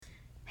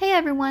Hey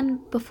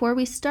everyone! Before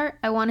we start,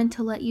 I wanted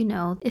to let you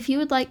know if you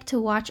would like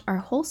to watch our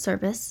whole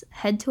service,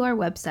 head to our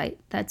website,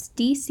 that's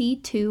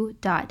dc2.me,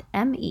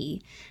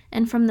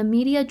 and from the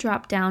media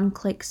drop-down,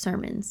 click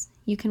sermons.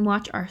 You can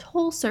watch our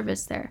whole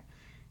service there.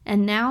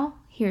 And now,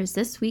 here's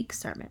this week's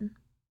sermon.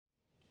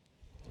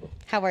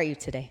 How are you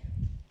today?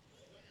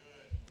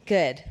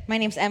 Good. My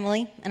name's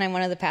Emily, and I'm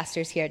one of the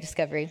pastors here at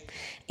Discovery.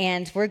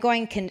 And we're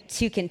going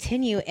to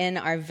continue in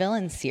our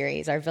villain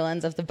series, our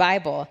villains of the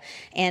Bible.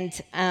 And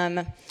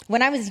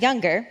when I was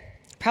younger,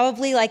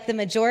 probably like the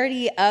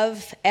majority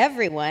of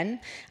everyone,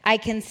 I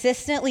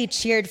consistently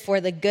cheered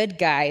for the good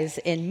guys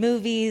in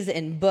movies,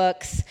 in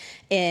books,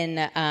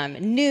 in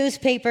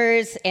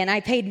newspapers, and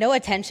I paid no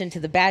attention to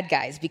the bad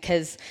guys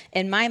because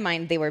in my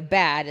mind they were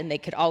bad and they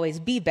could always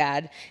be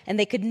bad and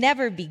they could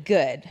never be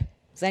good.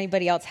 Does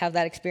anybody else have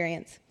that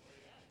experience?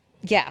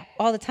 Yeah,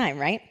 all the time,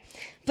 right?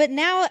 But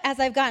now as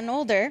I've gotten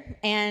older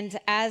and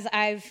as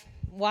I've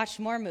watched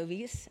more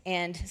movies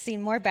and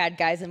seen more bad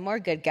guys and more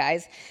good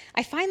guys,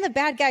 I find the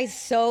bad guys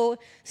so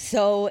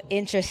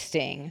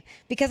interesting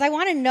because I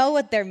want to know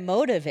what their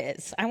motive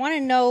is. I want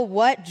to know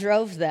what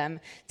drove them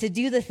to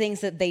do the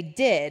things that they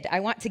did. I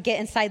want to get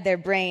inside their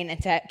brain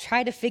and to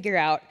try to figure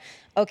out,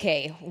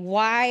 okay,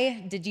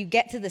 why did you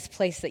get to this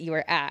place that you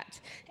were at?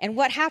 And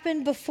what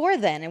happened before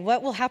then? And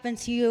what will happen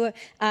to you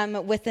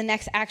with the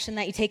next action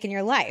that you take in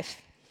your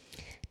life?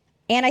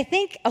 And I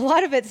think a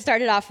lot of it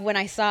started off when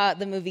I saw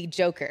the movie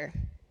Joker.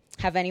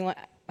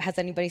 Has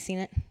anybody seen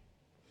it?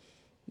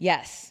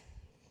 Yes.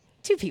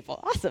 2 people,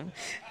 awesome.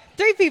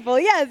 3 people,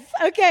 yes,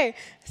 okay.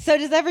 So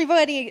does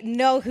everybody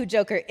know who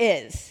Joker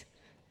is?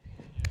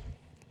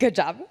 Good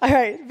job. All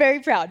right, very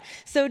proud.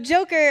 So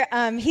Joker,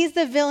 he's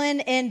the villain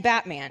in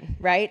Batman,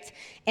 right?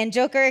 And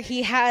Joker,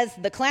 he has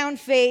the clown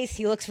face.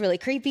 He looks really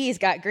creepy. He's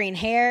got green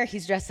hair.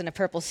 He's dressed in a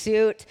purple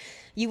suit.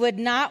 You would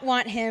not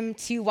want him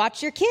to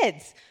watch your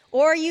kids,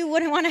 or you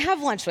wouldn't want to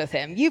have lunch with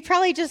him. You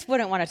probably just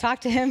wouldn't want to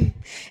talk to him.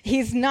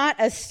 He's not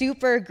a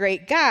super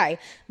great guy.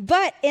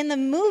 But in the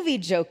movie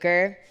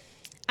Joker,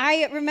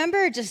 I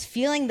remember just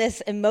feeling this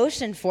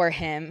emotion for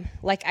him,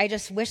 like I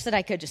just wish that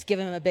I could just give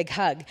him a big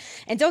hug.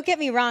 And don't get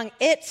me wrong,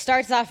 it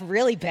starts off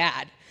really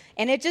bad.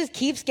 And it just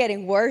keeps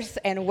getting worse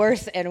and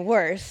worse and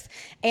worse.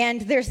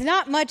 And there's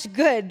not much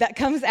good that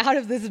comes out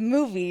of this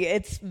movie.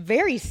 It's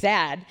very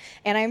sad.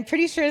 And I'm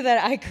pretty sure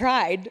that I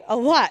cried a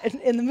lot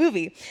in the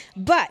movie.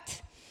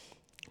 But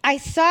I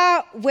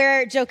saw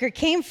where Joker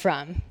came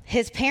from.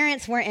 His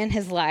parents weren't in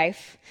his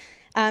life.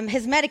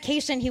 His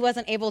medication, he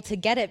wasn't able to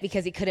get it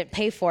because he couldn't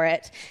pay for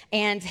it,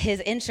 and his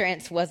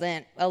insurance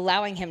wasn't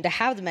allowing him to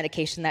have the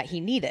medication that he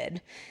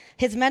needed.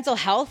 His mental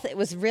health, it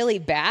was really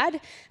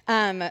bad.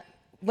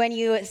 When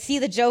you see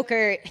the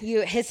Joker,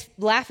 his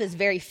laugh is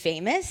very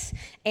famous,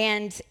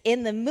 and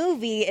in the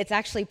movie, it's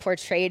actually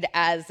portrayed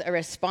as a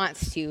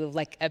response to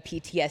like a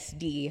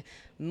PTSD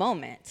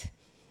moment.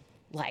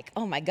 Like,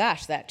 oh my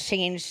gosh, that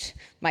changed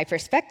my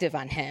perspective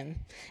on him.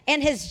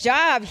 And his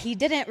job, he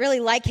didn't really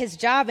like his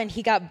job and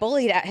he got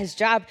bullied at his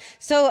job.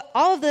 So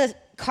all of the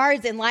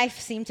cards in life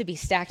seem to be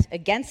stacked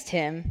against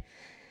him.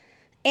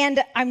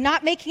 And I'm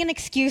not making an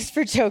excuse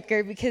for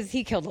Joker because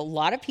he killed a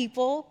lot of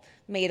people,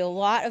 made a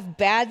lot of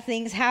bad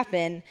things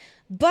happen,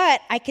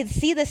 but I could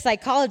see the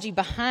psychology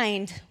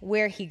behind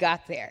where he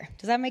got there.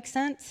 Does that make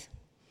sense?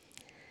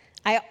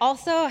 I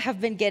also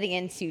have been getting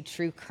into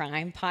true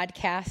crime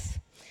podcasts.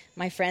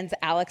 My friends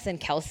Alex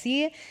and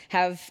Kelsey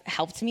have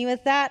helped me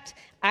with that.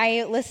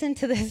 I listened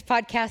to this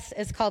podcast.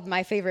 It's called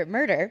My Favorite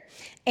Murder.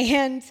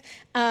 And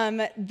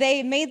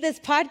they made this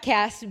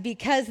podcast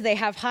because they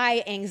have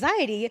high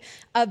anxiety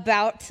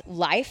about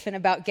life and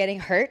about getting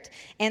hurt.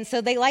 And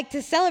so they like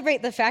to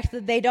celebrate the fact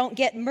that they don't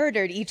get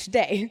murdered each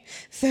day.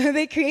 So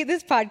they create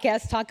this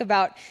podcast, talk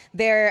about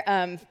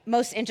their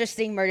most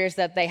interesting murders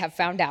that they have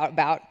found out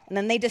about. And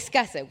then they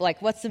discuss it,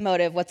 like what's the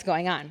motive, what's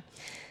going on.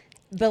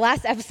 The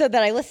last episode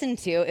that I listened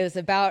to, it was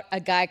about a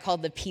guy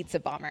called the Pizza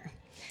Bomber.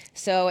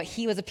 So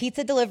he was a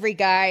pizza delivery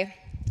guy,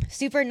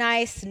 super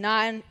nice,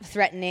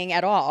 non-threatening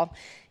at all.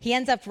 He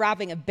ends up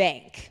robbing a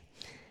bank.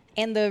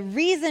 And the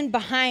reason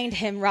behind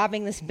him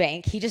robbing this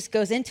bank, he just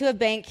goes into a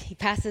bank, he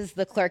passes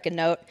the clerk a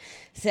note,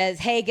 says,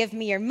 hey, give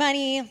me your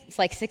money. It's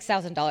like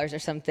 $6,000 or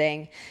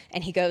something.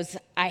 And he goes,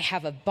 I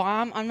have a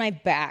bomb on my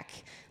back.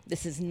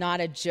 This is not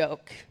a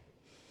joke.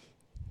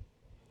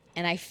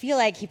 And I feel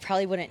like he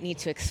probably wouldn't need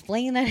to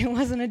explain that it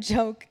wasn't a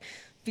joke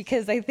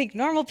because I think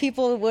normal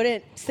people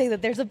wouldn't say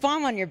that there's a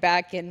bomb on your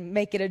back and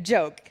make it a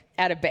joke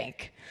at a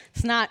bank.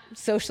 It's not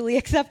socially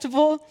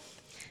acceptable.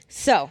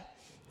 So,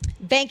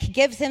 bank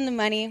gives him the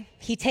money.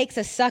 He takes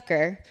a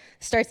sucker,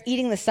 starts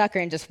eating the sucker,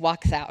 and just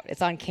walks out.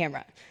 It's on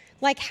camera.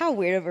 Like, how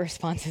weird of a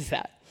response is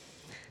that?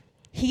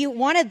 He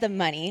wanted the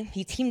money.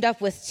 He teamed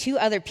up with 2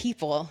 other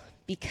people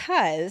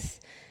because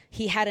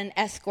he had an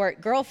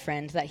escort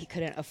girlfriend that he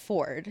couldn't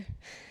afford.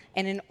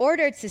 And in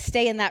order to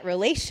stay in that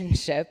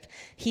relationship,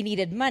 he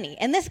needed money.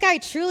 And this guy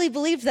truly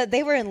believed that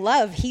they were in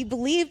love. He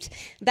believed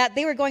that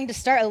they were going to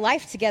start a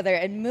life together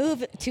and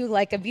move to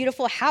like a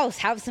beautiful house,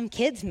 have some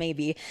kids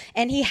maybe.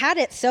 And he had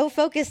it so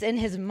focused in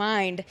his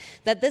mind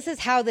that this is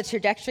how the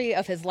trajectory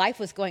of his life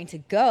was going to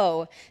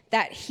go,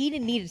 that he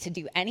didn't need to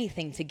do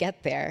anything to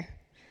get there.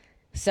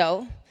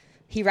 So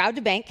he robbed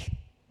a bank,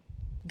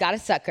 got a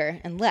sucker,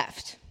 and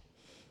left.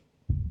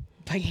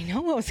 But you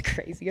know what was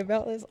crazy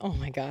about this? Oh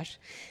my gosh.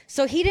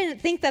 So he didn't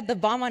think that the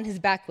bomb on his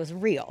back was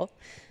real,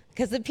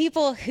 because the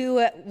people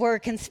who were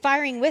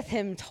conspiring with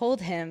him told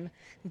him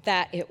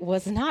that it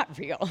was not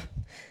real.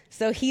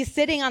 So he's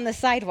sitting on the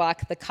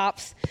sidewalk. The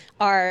cops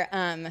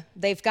are,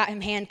 they've got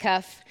him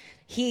handcuffed.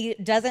 He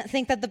doesn't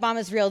think that the bomb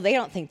is real. They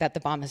don't think that the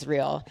bomb is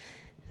real.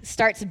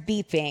 Starts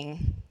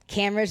beeping.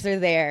 Cameras are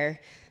there.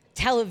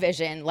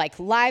 Television, like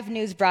live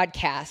news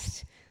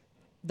broadcast.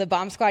 The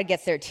bomb squad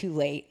gets there too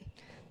late.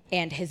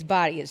 And his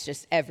body is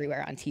just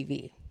everywhere on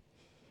TV.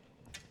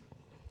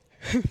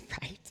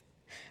 Right?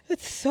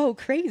 That's so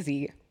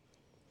crazy.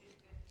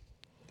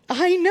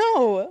 I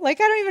know.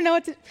 Like, I don't even know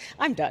what to...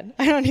 I'm done.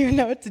 I don't even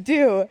know what to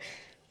do.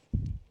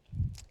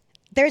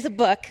 There's a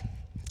book.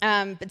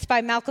 It's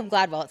by Malcolm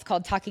Gladwell. It's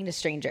called Talking to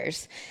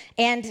Strangers.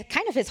 And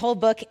kind of his whole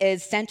book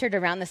is centered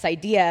around this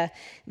idea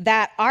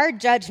that our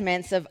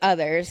judgments of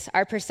others,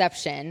 our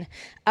perception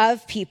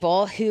of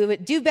people who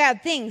do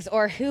bad things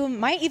or who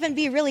might even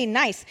be really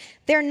nice,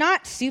 they're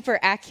not super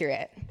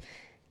accurate.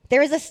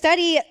 There is a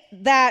study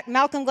that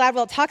Malcolm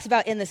Gladwell talks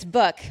about in this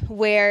book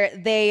where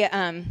they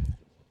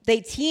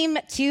team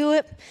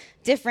two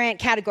different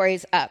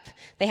categories up.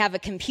 They have a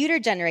computer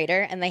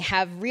generator and they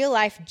have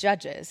real-life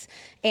judges.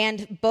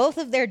 And both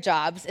of their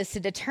jobs is to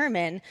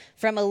determine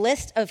from a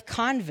list of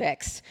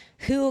convicts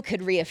who could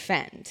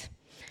reoffend.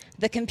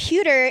 The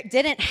computer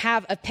didn't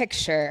have a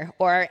picture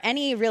or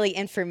any really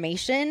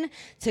information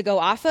to go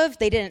off of.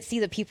 They didn't see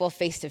the people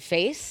face to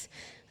face.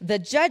 The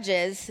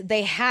judges,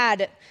 they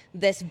had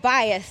this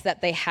bias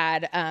that they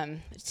had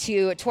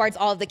towards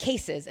all of the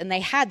cases, and they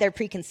had their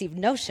preconceived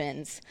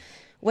notions.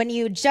 When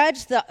you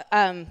judge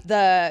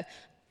the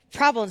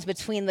problems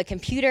between the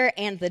computer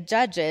and the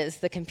judges,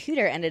 the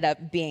computer ended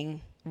up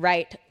being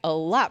right a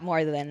lot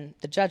more than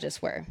the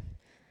judges were.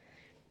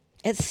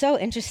 It's so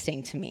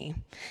interesting to me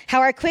how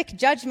our quick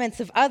judgments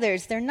of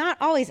others, they're not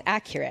always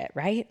accurate,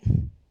 right?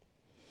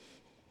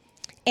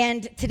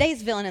 And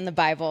today's villain in the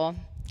Bible,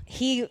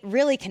 he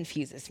really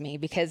confuses me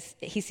because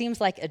he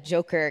seems like a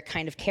Joker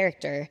kind of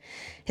character.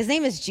 His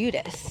name is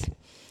Judas.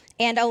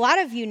 And a lot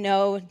of you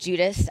know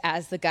Judas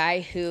as the guy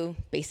who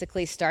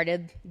basically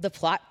started the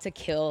plot to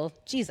kill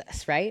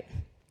Jesus, right?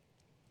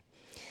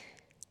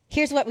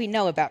 Here's what we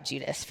know about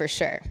Judas for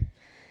sure.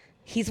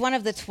 He's one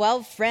of the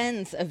 12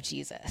 friends of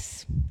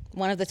Jesus,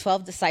 one of the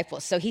 12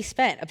 disciples. So he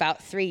spent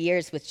about 3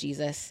 years with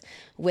Jesus,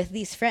 with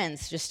these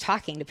friends, just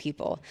talking to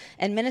people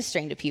and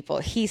ministering to people.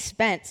 He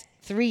spent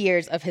 3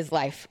 years of his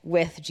life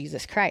with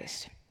Jesus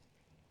Christ.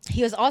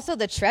 He was also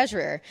the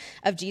treasurer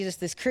of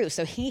Jesus' crew,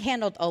 so he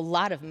handled a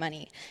lot of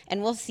money.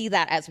 And we'll see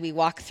that as we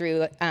walk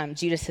through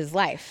Judas'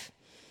 life.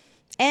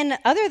 And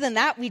other than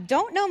that, we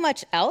don't know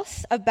much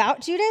else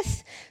about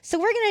Judas, so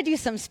we're going to do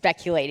some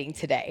speculating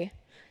today.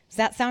 Does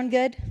that sound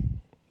good?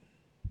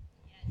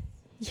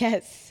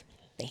 Yes.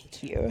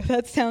 Thank you.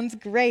 That sounds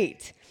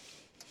great.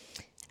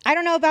 I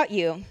don't know about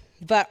you,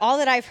 but all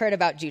that I've heard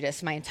about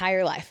Judas my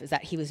entire life is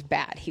that he was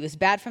bad. He was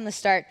bad from the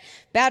start,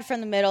 bad from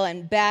the middle,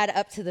 and bad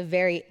up to the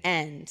very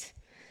end.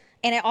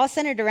 And it all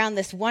centered around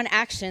this one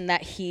action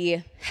that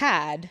he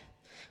had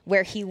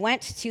where he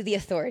went to the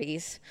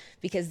authorities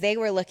because they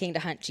were looking to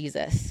hunt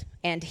Jesus,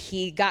 and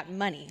he got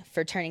money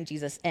for turning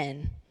Jesus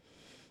in.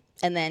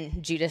 And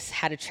then Judas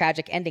had a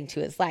tragic ending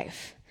to his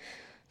life.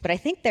 But I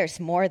think there's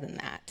more than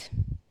that.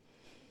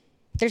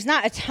 There's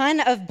not a ton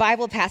of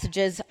Bible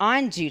passages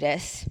on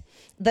Judas.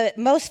 The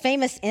most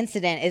famous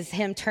incident is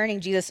him turning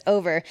Jesus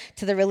over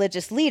to the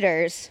religious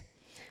leaders.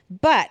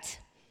 But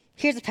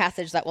here's a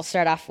passage that we'll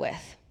start off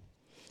with.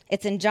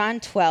 It's in John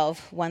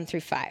 12, 1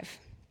 through 5.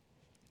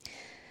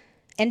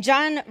 And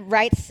John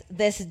writes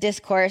this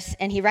discourse,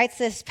 and he writes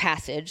this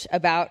passage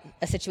about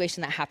a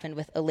situation that happened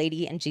with a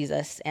lady and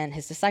Jesus and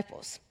his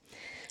disciples.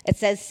 It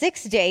says,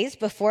 6 days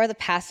before the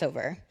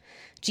Passover,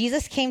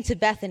 Jesus came to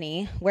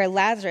Bethany, where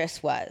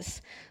Lazarus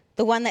was,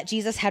 the one that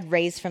Jesus had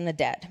raised from the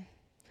dead.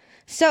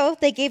 So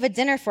they gave a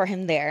dinner for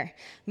him there.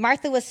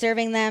 Martha was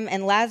serving them,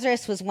 and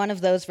Lazarus was one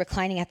of those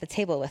reclining at the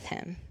table with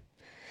him.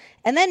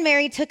 And then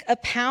Mary took a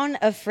pound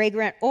of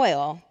fragrant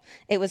oil.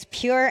 It was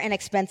pure and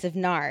expensive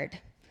nard.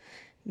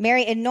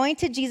 Mary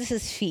anointed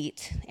Jesus'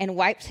 feet and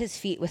wiped his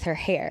feet with her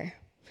hair.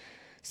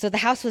 So the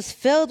house was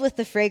filled with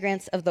the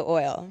fragrance of the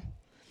oil.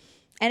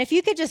 And if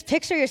you could just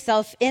picture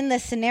yourself in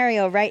this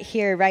scenario right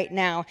here, right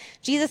now,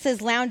 Jesus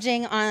is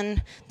lounging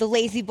on the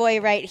lazy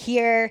boy right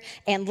here,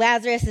 and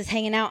Lazarus is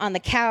hanging out on the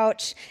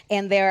couch,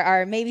 and there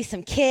are maybe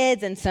some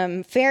kids and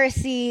some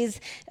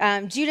Pharisees.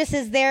 Judas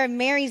is there,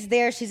 Mary's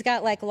there. She's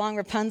got like long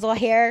Rapunzel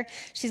hair.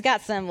 She's got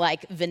some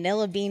like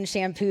vanilla bean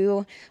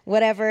shampoo,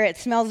 whatever. It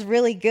smells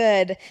really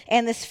good.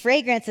 And this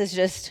fragrance is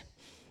just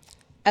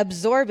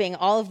absorbing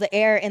all of the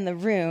air in the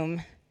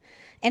room.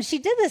 And she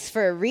did this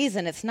for a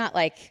reason. It's not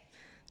like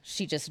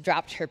she just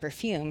dropped her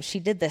perfume. She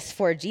did this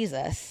for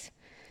Jesus.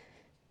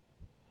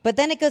 But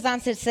then it goes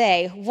on to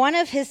say, one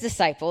of his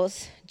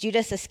disciples,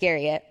 Judas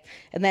Iscariot,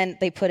 and then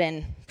they put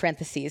in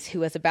parentheses,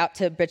 who was about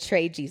to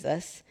betray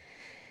Jesus,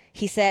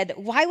 he said,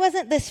 "Why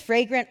wasn't this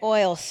fragrant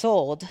oil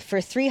sold for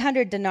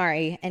 300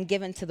 denarii and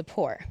given to the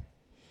poor?"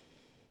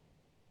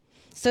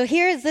 So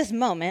here is this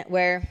moment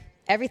where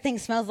everything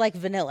smells like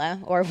vanilla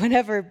or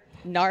whatever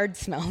nard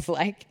smells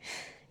like.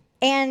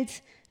 And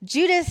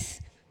Judas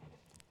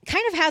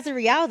kind of has a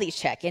reality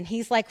check, and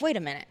he's like, wait a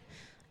minute,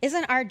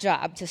 isn't our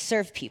job to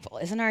serve people?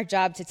 Isn't our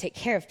job to take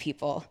care of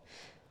people?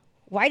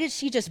 Why did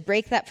she just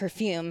break that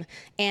perfume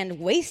and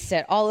waste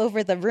it all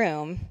over the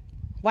room?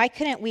 Why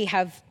couldn't we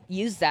have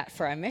used that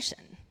for our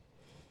mission?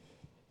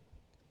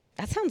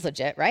 That sounds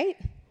legit, right?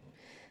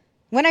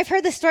 When I've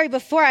heard this story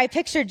before, I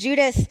picture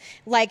Judas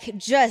like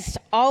just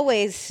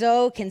always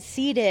so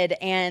conceited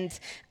and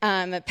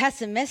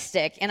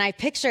pessimistic, and I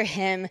picture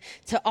him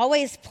to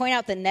always point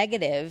out the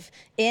negative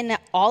in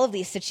all of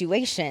these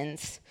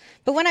situations.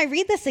 But when I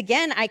read this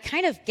again, I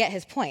kind of get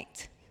his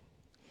point.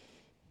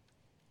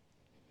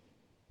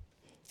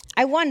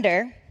 I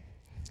wonder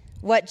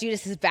what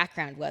Judas's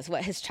background was,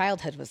 what his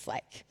childhood was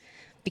like.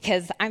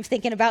 Because I'm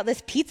thinking about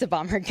this pizza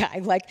bomber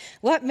guy. Like,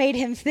 what made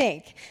him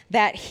think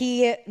that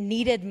he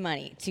needed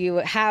money to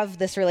have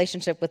this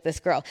relationship with this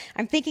girl?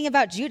 I'm thinking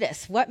about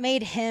Judas. What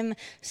made him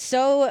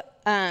so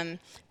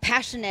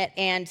passionate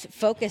and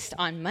focused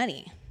on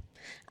money?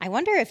 I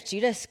wonder if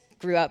Judas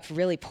grew up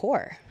really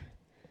poor.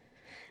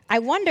 I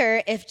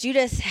wonder if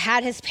Judas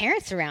had his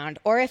parents around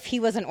or if he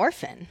was an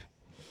orphan.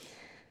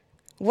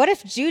 What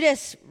if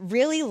Judas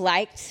really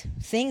liked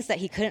things that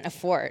he couldn't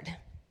afford?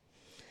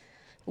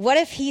 What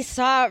if he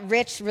saw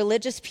rich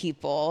religious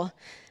people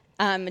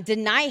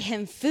deny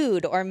him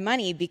food or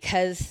money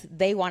because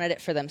they wanted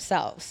it for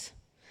themselves?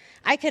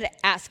 I could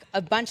ask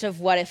a bunch of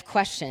what-if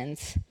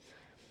questions,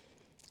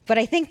 but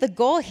I think the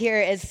goal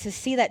here is to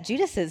see that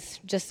Judas is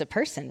just a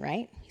person,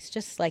 right? He's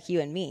just like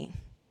you and me.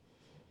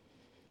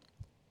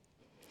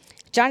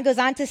 John goes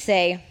on to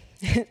say,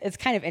 it's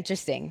kind of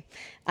interesting.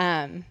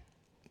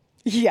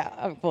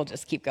 We'll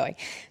just keep going.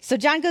 So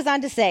John goes on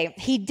to say,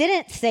 he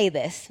didn't say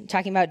this,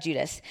 talking about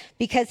Judas,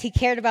 because he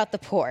cared about the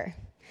poor,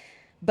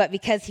 but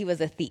because he was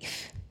a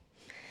thief.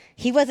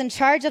 He was in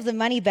charge of the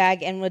money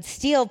bag and would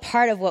steal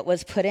part of what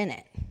was put in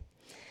it.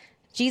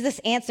 Jesus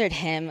answered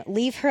him,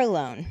 "Leave her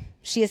alone.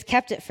 She has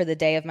kept it for the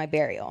day of my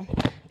burial.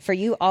 For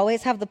you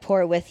always have the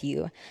poor with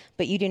you,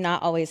 but you do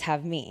not always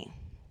have me."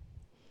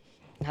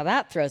 Now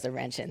that throws a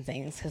wrench in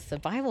things because the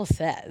Bible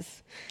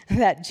says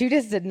that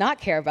Judas did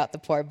not care about the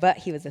poor, but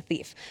he was a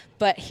thief.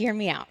 But hear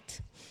me out.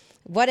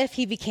 What if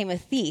he became a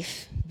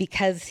thief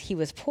because he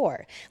was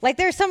poor? Like,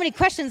 there are so many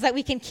questions that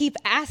we can keep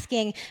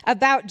asking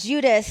about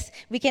Judas.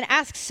 We can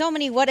ask so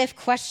many what if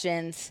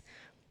questions.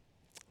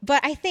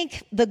 But I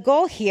think the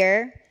goal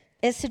here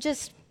is to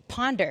just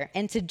ponder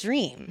and to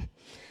dream.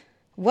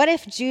 What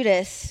if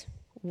Judas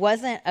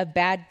wasn't a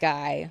bad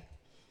guy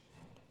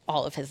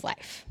all of his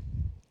life?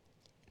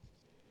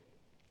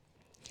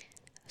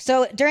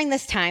 So during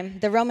this time,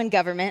 the Roman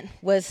government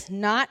was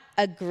not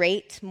a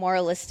great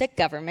moralistic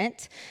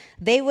government.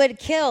 They would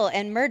kill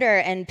and murder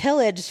and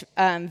pillage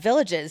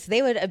villages.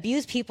 They would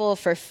abuse people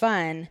for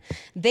fun.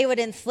 They would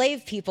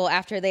enslave people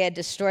after they had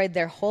destroyed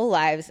their whole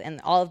lives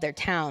and all of their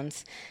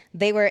towns.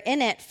 They were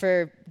in it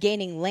for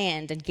gaining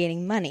land and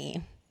gaining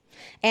money.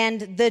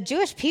 And the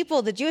Jewish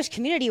people, the Jewish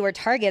community, were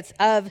targets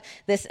of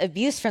this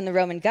abuse from the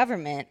Roman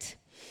government.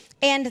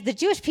 And the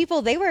Jewish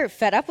people, they were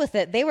fed up with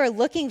it. They were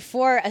looking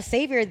for a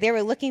savior. They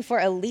were looking for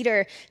a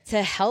leader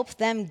to help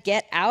them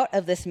get out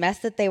of this mess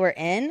that they were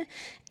in.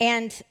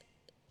 And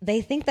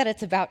they think that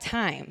it's about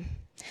time.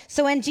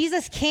 So when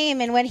Jesus came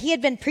and when he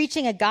had been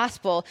preaching a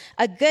gospel,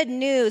 a good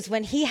news,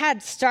 when he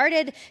had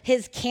started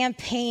his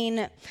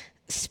campaign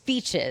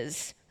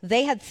speeches,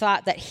 they had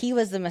thought that he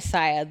was the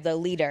Messiah, the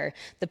leader,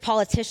 the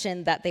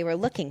politician that they were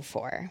looking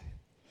for.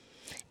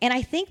 And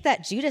I think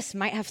that Judas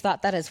might have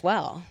thought that as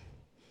well.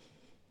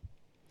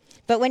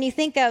 But when you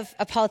think of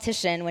a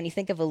politician, when you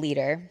think of a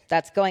leader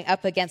that's going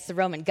up against the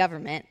Roman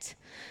government,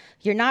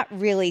 you're not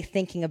really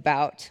thinking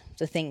about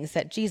the things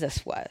that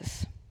Jesus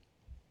was.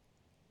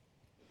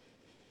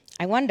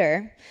 I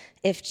wonder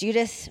if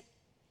Judas,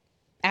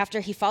 after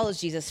he follows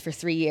Jesus for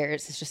 3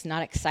 years, is just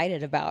not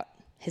excited about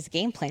his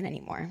game plan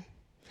anymore.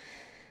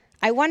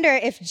 I wonder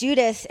if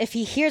Judas, if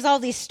he hears all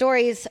these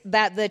stories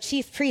that the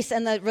chief priests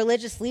and the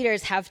religious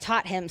leaders have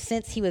taught him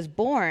since he was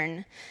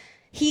born,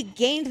 he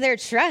gained their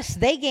trust.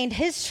 They gained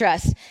his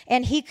trust,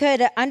 and he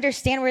could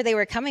understand where they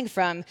were coming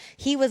from.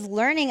 He was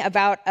learning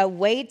about a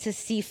way to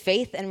see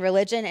faith and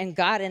religion and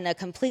God in a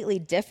completely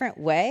different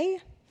way.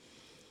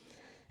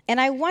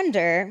 And I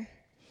wonder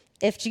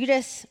if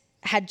Judas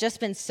had just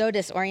been so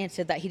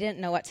disoriented that he didn't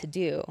know what to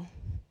do.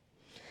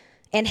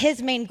 And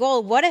his main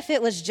goal, what if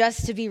it was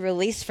just to be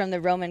released from the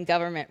Roman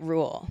government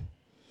rule?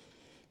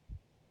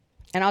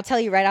 And I'll tell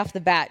you right off the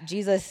bat,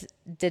 Jesus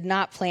did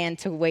not plan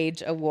to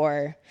wage a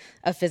war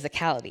of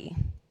physicality.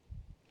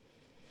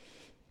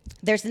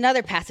 There's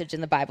another passage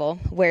in the Bible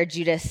where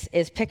Judas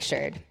is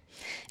pictured.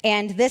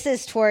 And this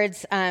is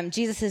towards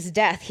Jesus'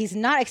 death. He's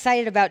not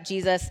excited about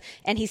Jesus,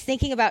 and he's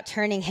thinking about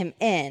turning him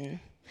in.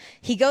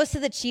 He goes to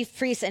the chief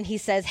priest and he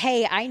says,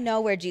 hey, I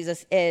know where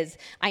Jesus is.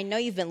 I know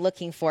you've been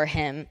looking for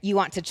him. You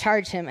want to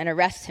charge him and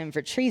arrest him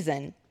for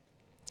treason.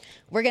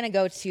 We're going to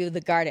go to the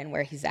garden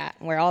where he's at,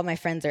 where all my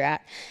friends are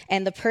at.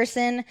 And the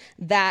person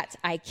that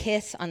I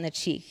kiss on the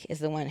cheek is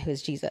the one who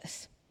is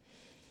Jesus.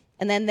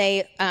 And then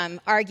they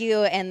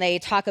argue and they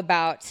talk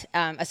about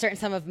a certain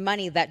sum of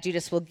money that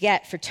Judas will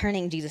get for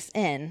turning Jesus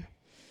in.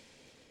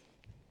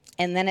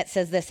 And then it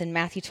says this in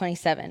Matthew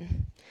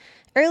 27.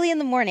 Early in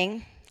the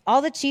morning,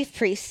 all the chief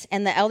priests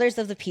and the elders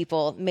of the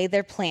people made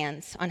their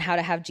plans on how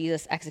to have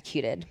Jesus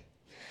executed.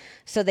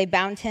 So they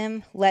bound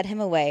him, led him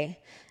away,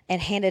 and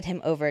handed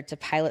him over to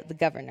Pilate the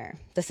governor.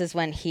 This is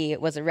when he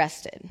was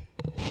arrested.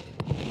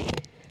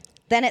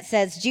 Then it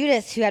says,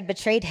 Judas, who had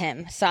betrayed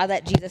him, saw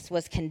that Jesus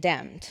was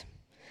condemned.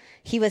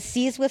 He was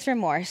seized with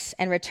remorse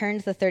and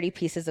returned the 30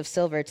 pieces of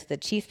silver to the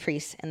chief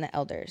priests and the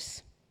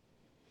elders.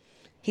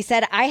 He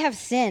said, I have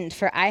sinned,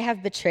 for I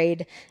have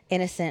betrayed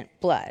innocent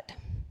blood.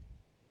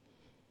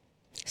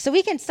 So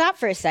we can stop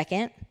for a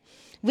second.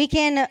 We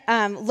can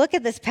look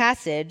at this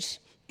passage,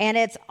 and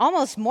it's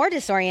almost more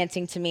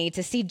disorienting to me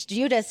to see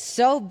Judas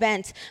so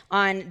bent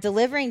on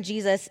delivering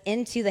Jesus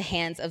into the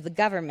hands of the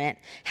government,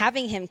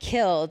 having him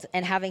killed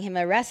and having him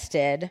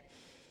arrested.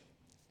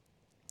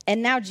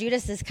 And now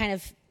Judas is kind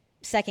of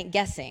second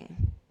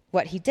guessing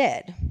what he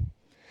did.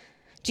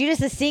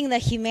 Judas is seeing the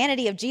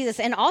humanity of Jesus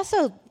and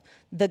also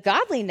the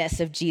godliness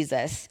of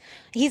Jesus.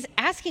 He's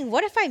asking,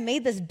 what if I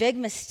made this big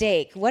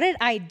mistake? What did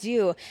I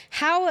do?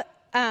 How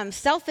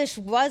selfish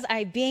was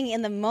I being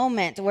in the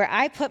moment where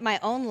I put my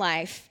own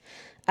life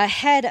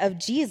ahead of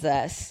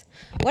Jesus?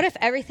 What if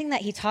everything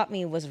that he taught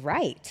me was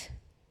right?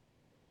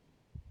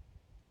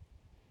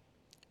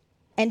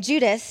 And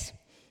Judas,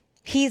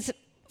 he's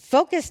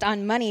focused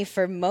on money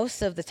for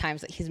most of the times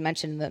that he's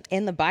mentioned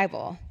in the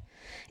Bible.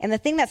 And the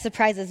thing that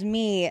surprises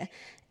me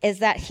is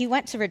that he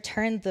went to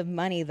return the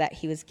money that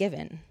he was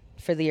given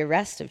for the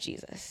arrest of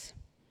Jesus.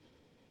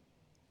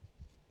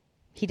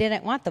 He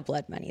didn't want the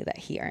blood money that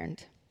he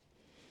earned.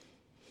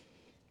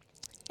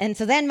 And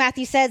so then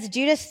Matthew says,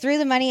 Judas threw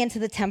the money into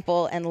the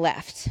temple and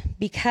left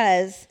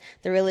because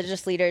the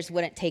religious leaders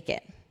wouldn't take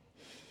it.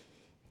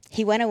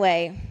 He went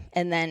away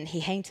and then he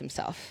hanged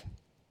himself.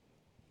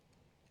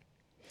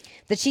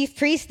 The chief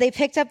priests, they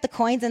picked up the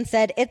coins and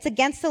said, it's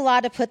against the law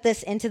to put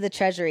this into the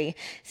treasury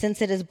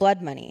since it is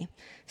blood money.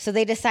 So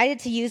they decided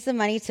to use the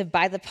money to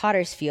buy the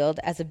potter's field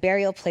as a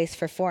burial place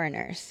for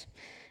foreigners.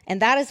 And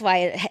that is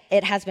why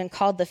it has been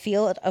called the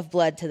field of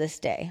blood to this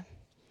day.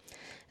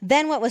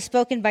 Then what was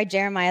spoken by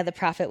Jeremiah the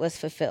prophet was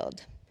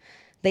fulfilled.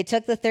 They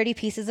took the 30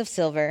 pieces of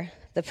silver,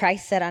 the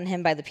price set on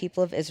him by the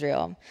people of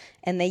Israel,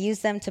 and they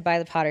used them to buy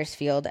the potter's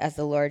field as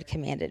the Lord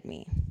commanded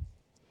me.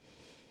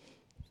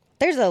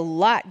 There's a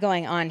lot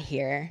going on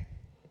here.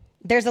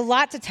 There's a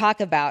lot to talk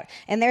about,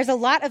 and there's a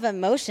lot of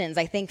emotions,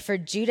 I think, for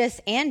Judas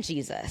and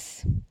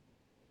Jesus.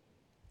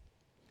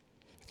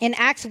 In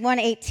Acts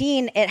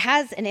 1:18, it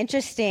has an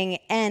interesting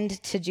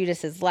end to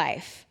Judas's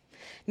life.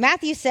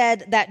 Matthew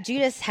said that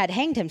Judas had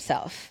hanged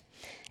himself,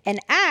 and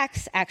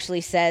Acts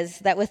actually says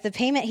that with the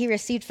payment he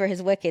received for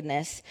his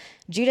wickedness,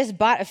 Judas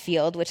bought a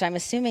field, which I'm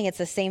assuming it's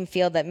the same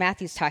field that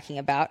Matthew's talking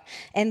about,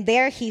 and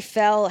there he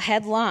fell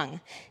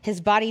headlong.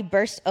 His body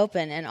burst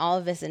open and all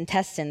of his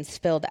intestines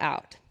spilled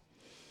out.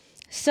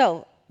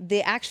 So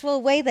the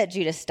actual way that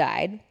Judas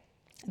died,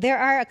 there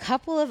are a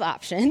couple of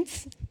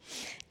options,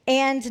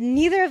 and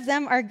neither of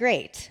them are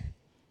great.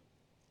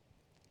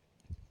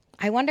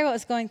 I wonder what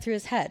was going through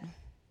his head.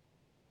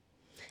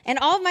 And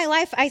all of my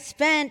life, I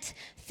spent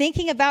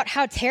thinking about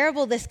how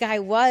terrible this guy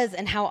was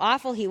and how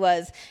awful he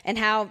was and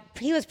how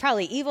he was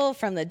probably evil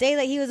from the day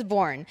that he was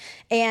born.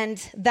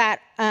 And that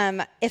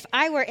if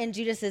I were in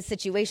Judas's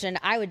situation,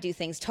 I would do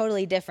things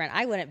totally different.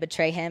 I wouldn't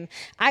betray him.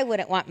 I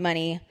wouldn't want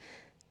money.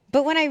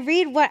 But when I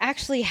read what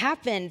actually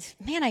happened,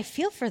 man, I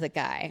feel for the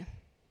guy.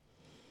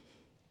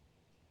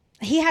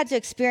 He had to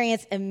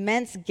experience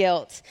immense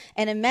guilt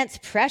and immense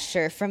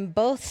pressure from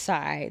both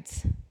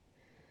sides.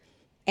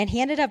 And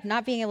he ended up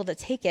not being able to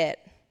take it.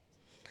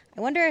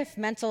 I wonder if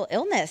mental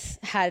illness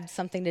had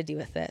something to do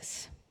with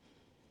this.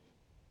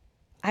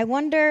 I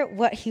wonder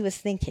what he was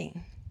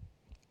thinking.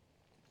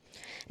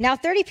 Now,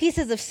 30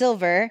 pieces of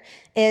silver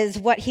is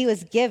what he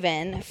was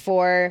given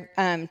for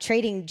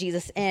trading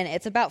Jesus in.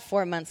 It's about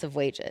 4 months of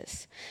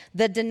wages.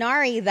 The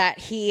denarii that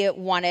he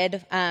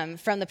wanted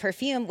from the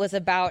perfume was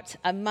about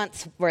a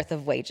month's worth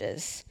of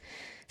wages.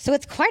 So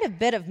it's quite a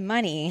bit of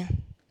money.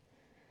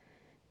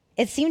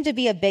 It seemed to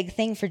be a big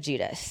thing for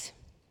Judas.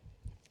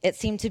 It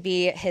seemed to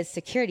be his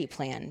security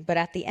plan. But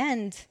at the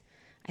end,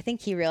 I think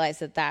he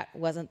realized that that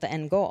wasn't the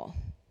end goal.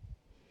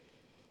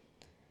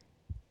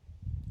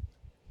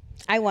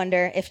 I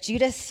wonder if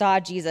Judas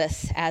saw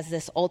Jesus as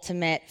this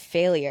ultimate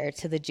failure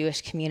to the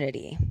Jewish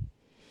community.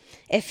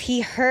 If he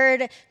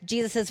heard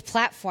Jesus'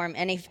 platform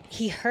and if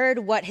he heard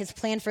what his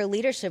plan for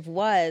leadership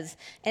was,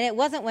 and it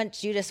wasn't what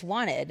Judas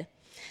wanted.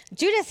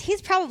 Judas,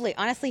 he's probably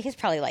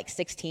like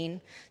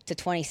 16 to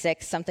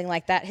 26, something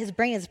like that. His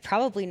brain is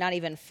probably not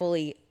even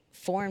fully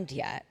formed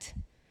yet.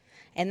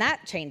 And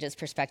that changes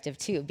perspective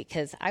too,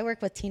 because I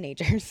work with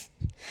teenagers.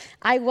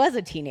 I was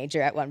a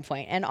teenager at one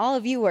point, and all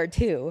of you were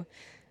too.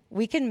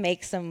 We can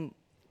make some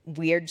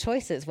weird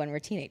choices when we're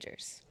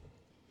teenagers.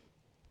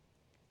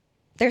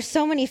 There's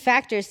so many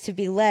factors to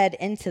be led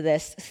into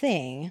this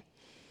thing.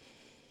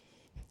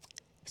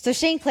 So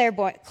Shane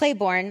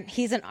Claiborne,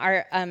 he's an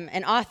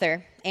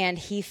author, and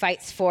he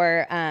fights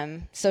for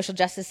social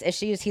justice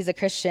issues. He's a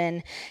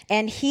Christian,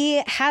 and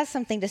he has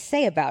something to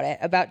say about it,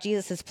 about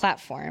Jesus'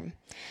 platform.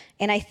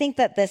 And I think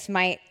that this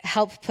might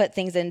help put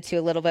things into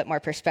a little bit more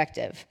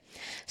perspective.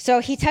 So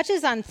he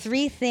touches on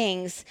 3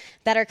 things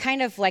that are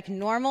kind of like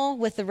normal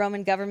with the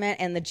Roman government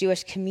and the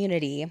Jewish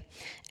community,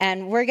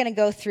 and we're going to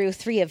go through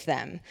 3 of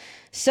them.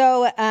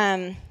 So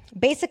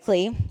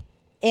basically,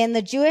 in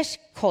the Jewish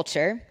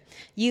culture,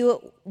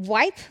 you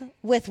wipe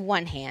with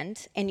one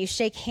hand and you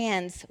shake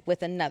hands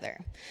with another.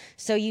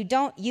 So you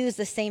don't use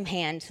the same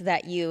hand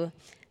that you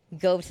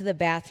go to the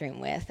bathroom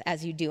with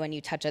as you do when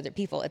you touch other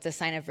people. It's a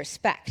sign of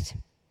respect.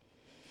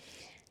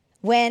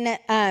 When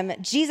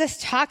Jesus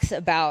talks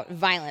about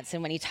violence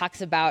and when he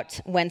talks about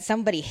when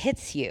somebody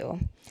hits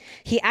you,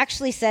 he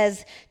actually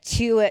says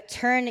to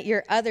turn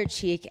your other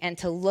cheek and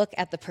to look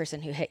at the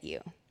person who hit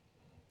you.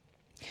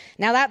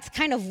 Now, that's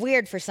kind of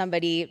weird for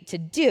somebody to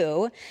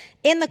do.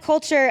 In the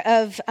culture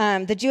of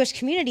the Jewish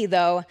community,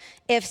 though,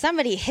 if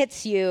somebody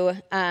hits you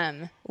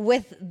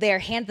with their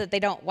hand that they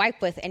don't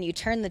wipe with and you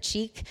turn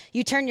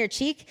your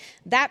cheek,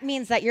 that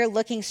means that you're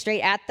looking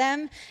straight at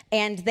them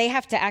and they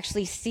have to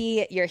actually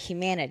see your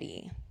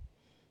humanity.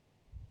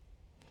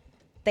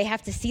 They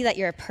have to see that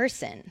you're a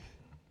person.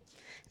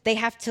 They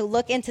have to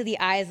look into the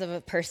eyes of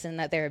a person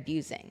that they're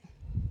abusing.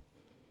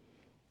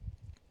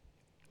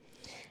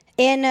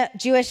 In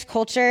Jewish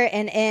culture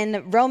and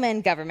in Roman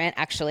government,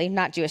 actually,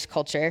 not Jewish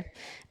culture,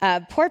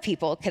 poor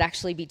people could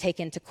actually be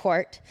taken to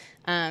court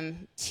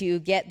to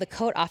get the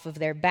coat off of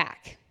their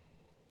back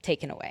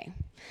taken away.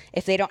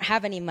 If they don't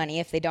have any money,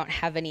 if they don't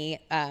have any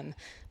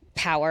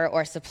power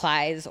or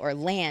supplies or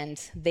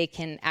land, they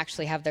can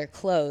actually have their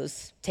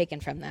clothes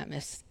taken from them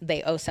if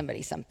they owe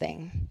somebody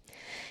something.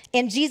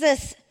 And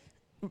Jesus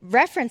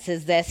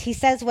references this. He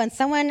says, when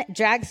someone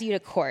drags you to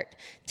court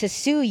to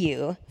sue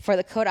you for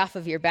the coat off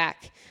of your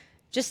back,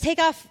 just take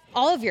off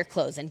all of your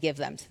clothes and give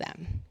them to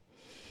them.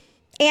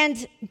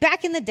 And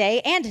back in the day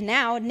and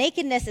now,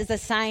 nakedness is a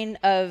sign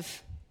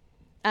of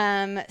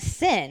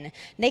sin.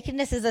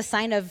 Nakedness is a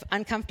sign of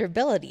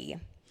uncomfortability.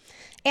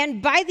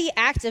 And by the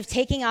act of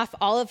taking off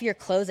all of your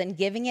clothes and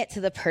giving it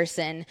to the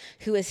person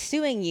who is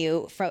suing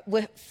you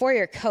for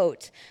your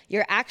coat,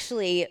 you're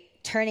actually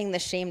turning the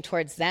shame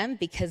towards them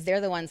because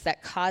they're the ones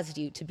that caused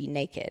you to be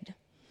naked.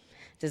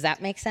 Does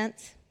that make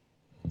sense?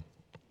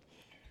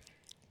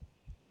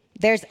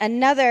 There's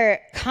another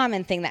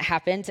common thing that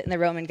happened in the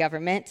Roman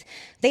government.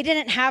 They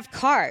didn't have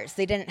cars.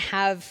 They didn't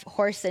have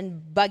horse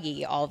and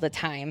buggy all the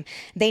time.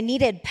 They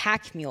needed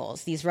pack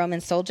mules, these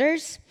Roman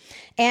soldiers.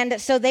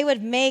 And so they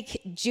would make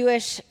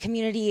Jewish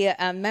community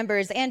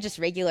members and just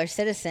regular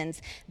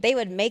citizens, they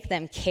would make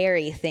them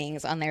carry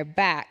things on their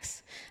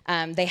backs.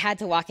 They had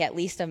to walk at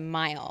least a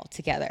mile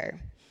together.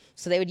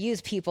 So they would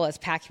use people as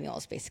pack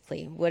mules,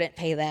 basically. Wouldn't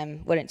pay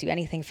them, wouldn't do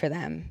anything for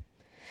them.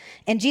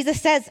 And Jesus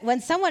says, when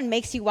someone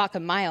makes you walk a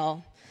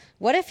mile,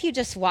 what if you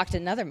just walked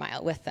another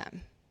mile with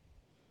them?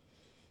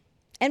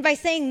 And by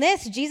saying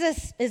this,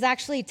 Jesus is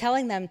actually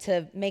telling them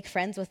to make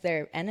friends with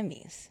their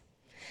enemies.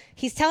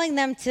 He's telling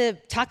them to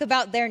talk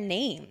about their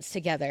names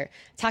together,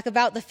 talk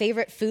about the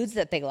favorite foods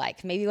that they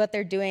like, maybe what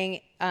they're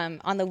doing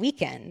on the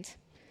weekend.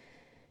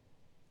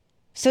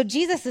 So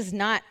Jesus is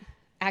not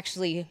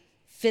actually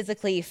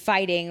physically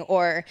fighting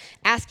or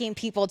asking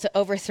people to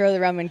overthrow the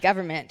Roman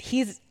government.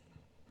 He's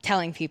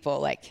telling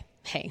people, like,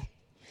 hey,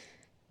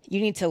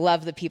 you need to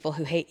love the people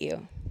who hate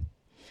you.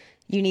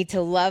 You need to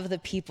love the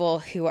people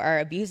who are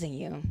abusing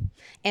you.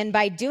 And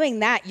by doing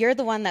that, you're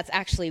the one that's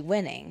actually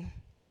winning.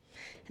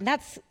 And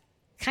that's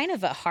kind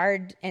of a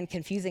hard and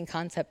confusing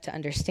concept to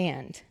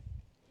understand.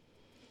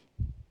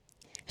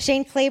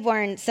 Shane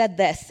Claiborne said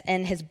this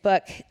in his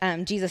book,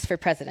 Jesus for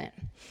President.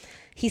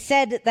 He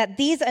said that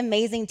these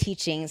amazing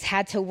teachings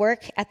had to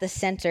work at the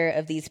center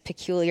of these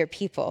peculiar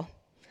people.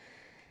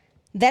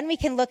 Then we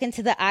can look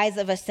into the eyes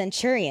of a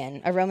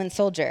centurion, a Roman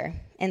soldier,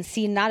 and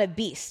see not a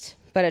beast,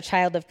 but a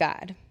child of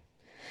God.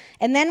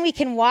 And then we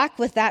can walk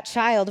with that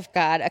child of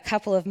God a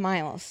couple of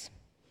miles.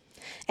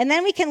 And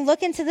then we can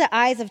look into the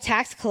eyes of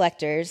tax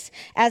collectors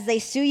as they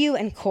sue you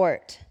in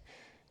court.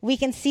 We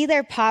can see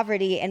their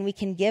poverty and we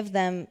can give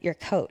them your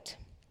coat.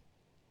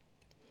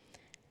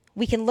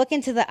 We can look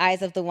into the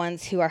eyes of the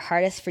ones who are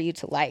hardest for you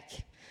to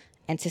like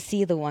and to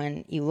see the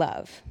one you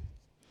love.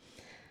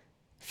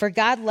 For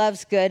God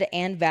loves good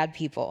and bad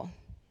people.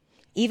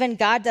 Even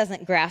God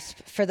doesn't grasp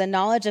for the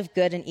knowledge of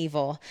good and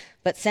evil,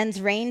 but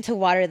sends rain to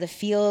water the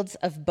fields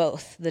of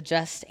both the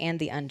just and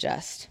the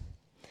unjust.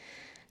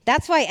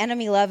 That's why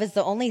enemy love is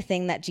the only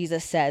thing that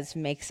Jesus says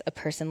makes a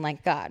person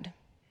like God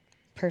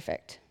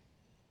perfect.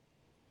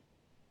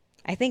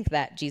 I think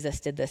that Jesus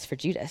did this for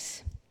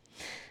Judas.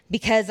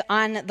 Because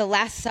on the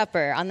Last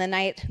Supper, on the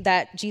night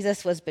that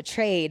Jesus was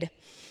betrayed,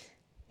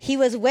 he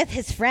was with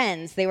his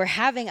friends. They were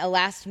having a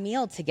last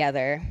meal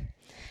together.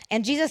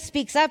 And Jesus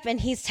speaks up and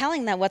he's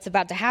telling them what's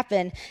about to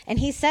happen. And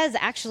he says,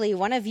 actually,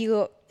 one of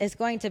you is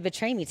going to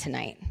betray me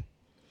tonight.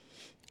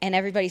 And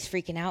everybody's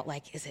freaking out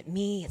like, is it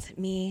me? Is it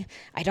me?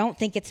 I don't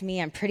think it's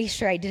me. I'm pretty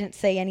sure I didn't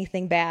say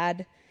anything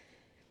bad.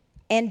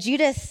 And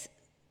Judas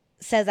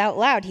says out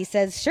loud, he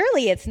says,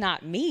 surely it's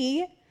not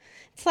me.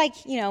 It's like,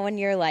 when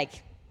you're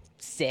like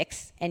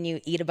 6 and you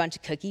eat a bunch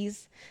of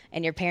cookies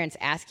and your parents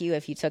ask you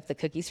if you took the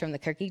cookies from the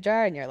cookie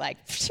jar and you're like,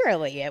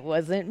 surely it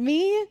wasn't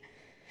me.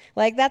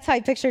 Like, that's how I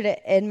pictured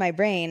it in my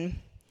brain.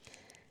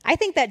 I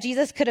think that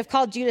Jesus could have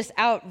called Judas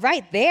out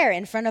right there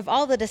in front of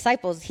all the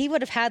disciples. He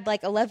would have had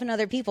like 11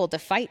 other people to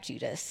fight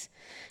Judas.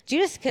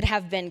 Judas could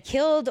have been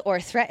killed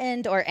or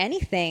threatened or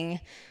anything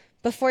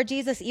before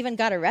Jesus even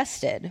got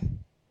arrested.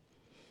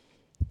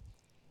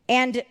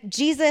 And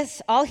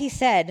Jesus, all he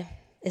said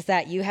is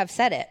that you have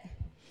said it.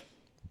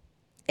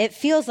 It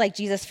feels like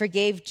Jesus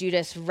forgave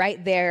Judas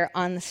right there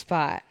on the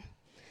spot.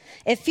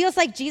 It feels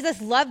like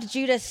Jesus loved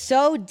Judas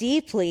so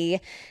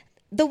deeply,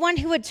 the one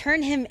who would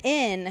turn him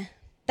in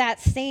that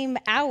same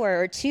hour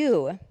or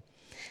two.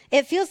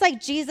 It feels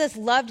like Jesus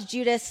loved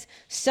Judas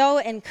so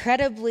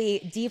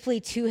incredibly deeply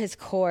to his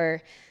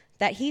core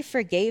that he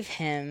forgave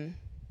him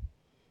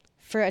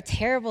for a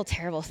terrible,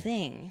 terrible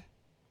thing.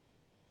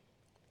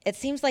 It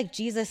seems like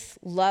Jesus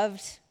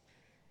loved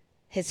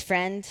his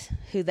friend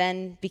who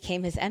then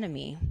became his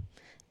enemy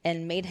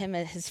and made him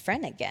his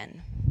friend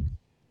again.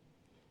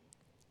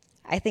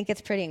 I think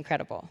it's pretty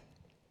incredible.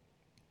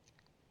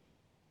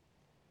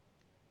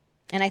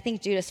 And I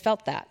think Judas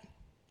felt that.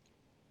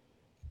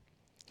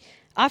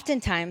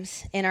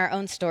 Oftentimes, in our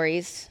own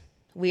stories,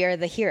 we are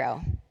the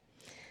hero.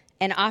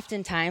 And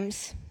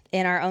oftentimes,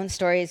 in our own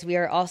stories, we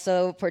are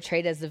also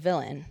portrayed as the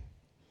villain.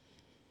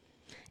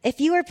 If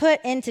you were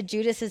put into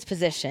Judas's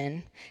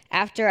position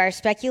after our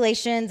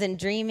speculations and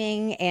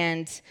dreaming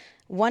and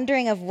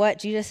wondering of what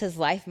Judas's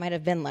life might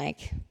have been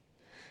like,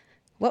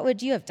 what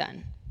would you have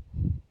done?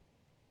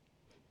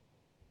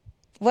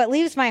 What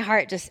leaves my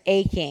heart just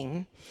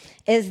aching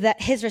is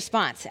that his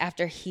response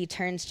after he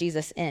turns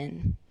Jesus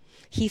in.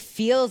 He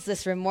feels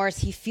this remorse.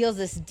 He feels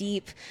this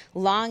deep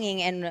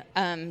longing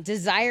and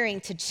desiring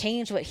to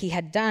change what he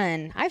had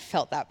done. I've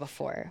felt that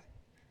before.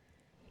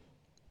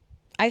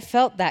 I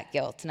felt that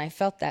guilt and I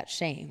felt that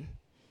shame.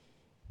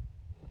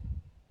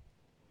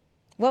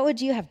 What would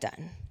you have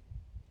done?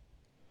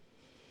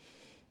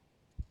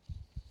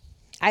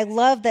 I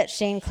love that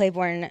Shane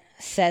Claiborne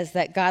says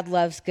that God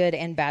loves good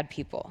and bad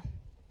people.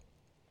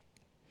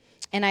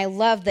 And I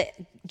love that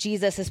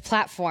Jesus'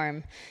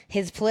 platform,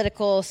 his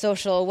political,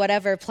 social,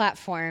 whatever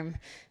platform,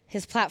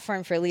 his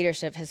platform for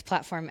leadership, his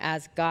platform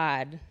as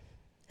God,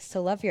 is to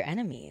love your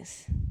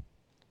enemies.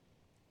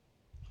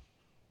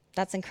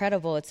 That's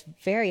incredible. It's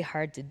very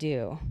hard to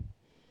do.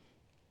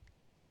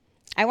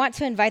 I want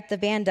to invite the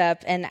band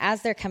up, and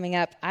as they're coming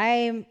up,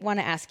 I want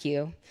to ask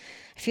you,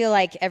 I feel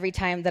like every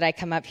time that I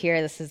come up here,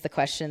 this is the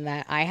question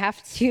that I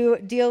have to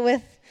deal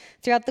with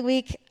throughout the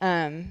week.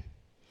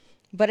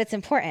 But it's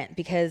important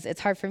because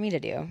it's hard for me to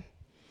do.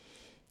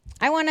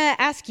 I want to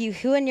ask you,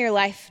 who in your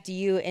life do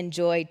you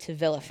enjoy to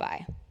vilify?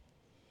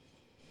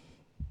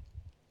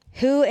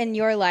 Who in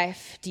your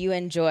life do you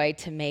enjoy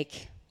to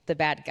make the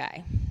bad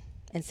guy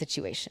in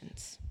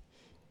situations?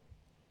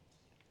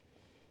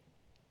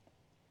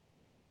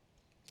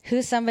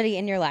 Who's somebody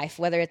in your life,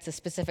 whether it's a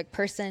specific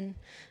person,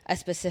 a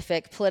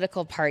specific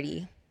political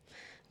party,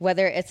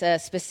 whether it's a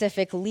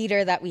specific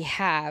leader that we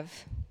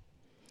have,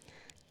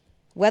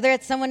 whether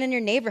it's someone in your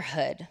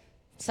neighborhood,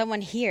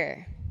 someone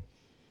here,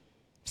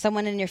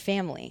 someone in your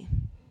family.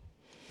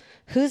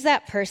 Who's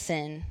that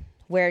person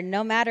where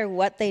no matter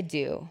what they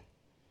do,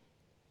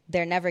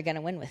 they're never going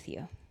to win with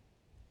you?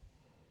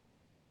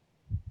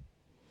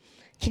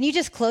 Can you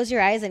just close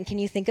your eyes and can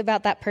you think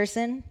about that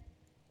person?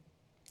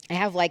 I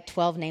have like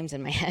 12 names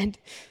in my head.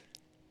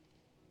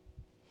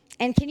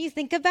 And can you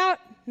think about,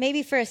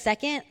 maybe for a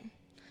second,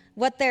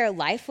 what their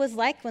life was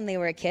like when they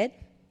were a kid?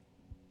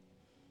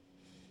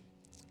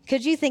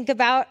 Could you think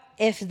about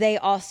if they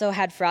also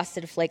had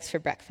Frosted Flakes for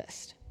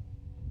breakfast?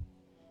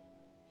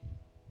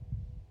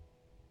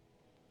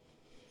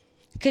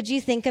 Could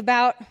you think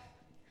about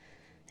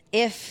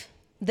if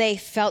they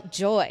felt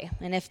joy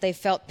and if they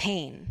felt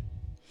pain,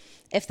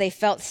 if they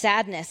felt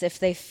sadness, if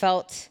they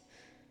felt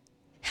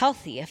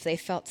healthy, if they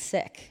felt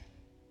sick?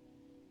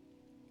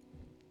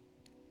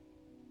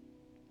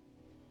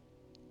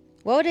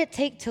 What would it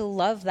take to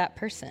love that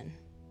person?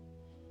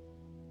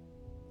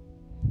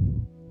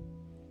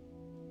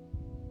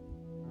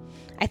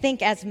 I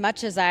think as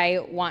much as I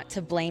want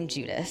to blame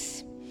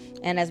Judas,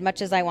 and as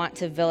much as I want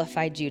to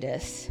vilify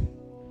Judas,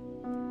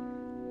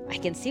 I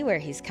can see where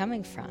he's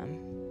coming from.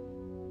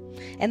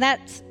 And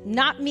that's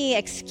not me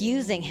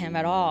excusing him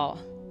at all.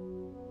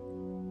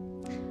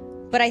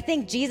 But I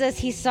think Jesus,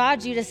 he saw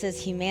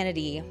Judas's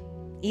humanity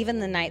even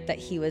the night that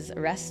he was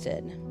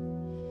arrested.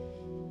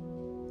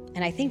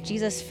 And I think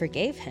Jesus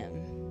forgave him.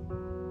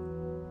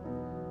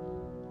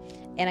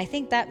 And I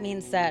think that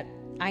means that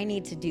I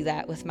need to do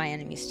that with my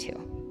enemies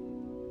too.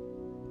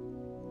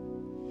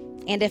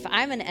 And if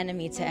I'm an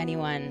enemy to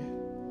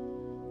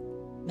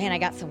anyone, man, I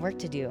got some work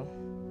to do.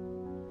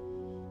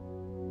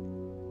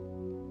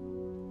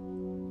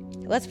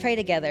 Let's pray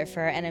together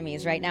for our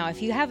enemies right now.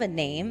 If you have a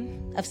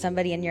name of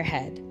somebody in your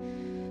head,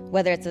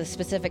 whether it's a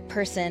specific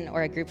person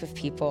or a group of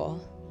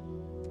people,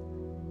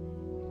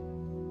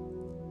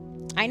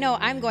 I know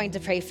I'm going to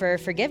pray for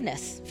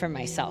forgiveness for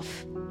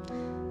myself,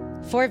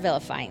 for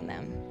vilifying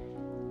them.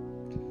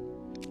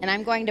 And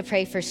I'm going to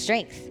pray for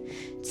strength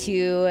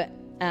to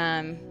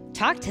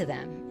talk to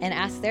them and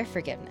ask their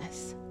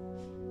forgiveness.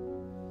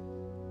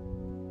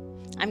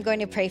 I'm going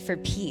to pray for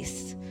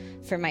peace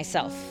for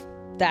myself,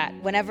 that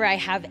whenever I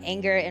have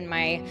anger in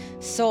my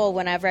soul,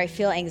 whenever I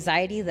feel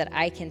anxiety, that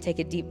I can take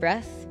a deep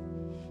breath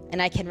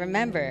and I can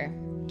remember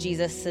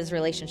Jesus'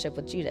 relationship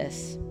with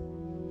Judas.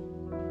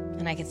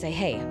 And I can say,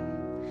 hey,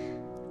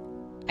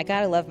 I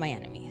gotta love my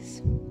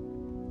enemies.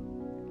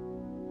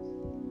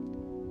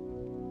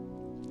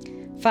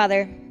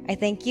 Father, I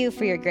thank you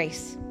for your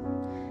grace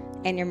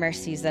and your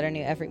mercies that are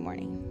new every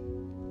morning.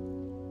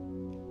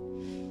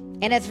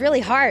 And it's really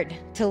hard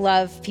to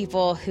love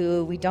people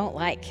who we don't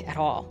like at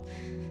all.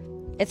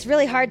 It's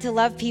really hard to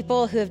love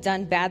people who have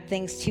done bad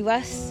things to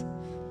us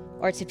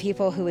or to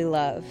people who we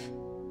love.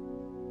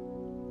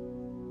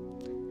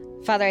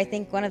 Father, I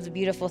think one of the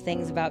beautiful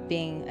things about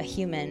being a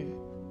human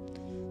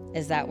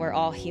is that we're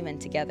all human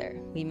together.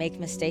 We make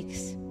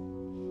mistakes,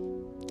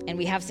 and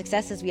we have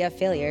successes, we have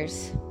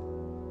failures.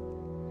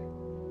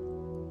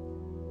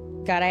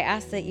 God, I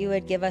ask that you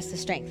would give us the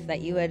strength,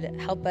 that you would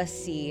help us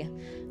see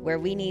where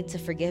we need to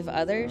forgive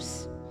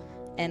others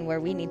and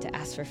where we need to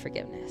ask for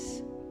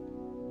forgiveness.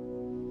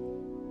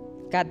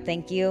 God,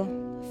 thank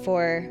you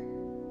for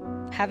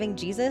having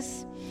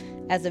Jesus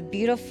as a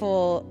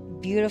beautiful,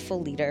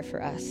 beautiful leader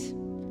for us,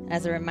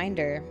 as a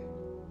reminder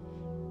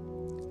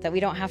that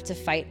we don't have to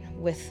fight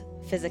with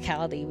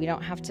physicality. We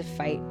don't have to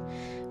fight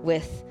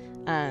with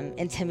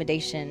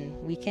intimidation.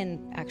 We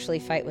can actually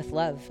fight with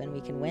love, and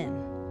we can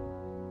win.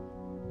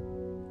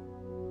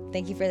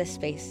 Thank you for this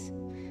space.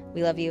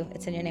 We love you.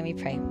 It's in your name we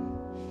pray.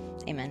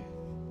 Amen.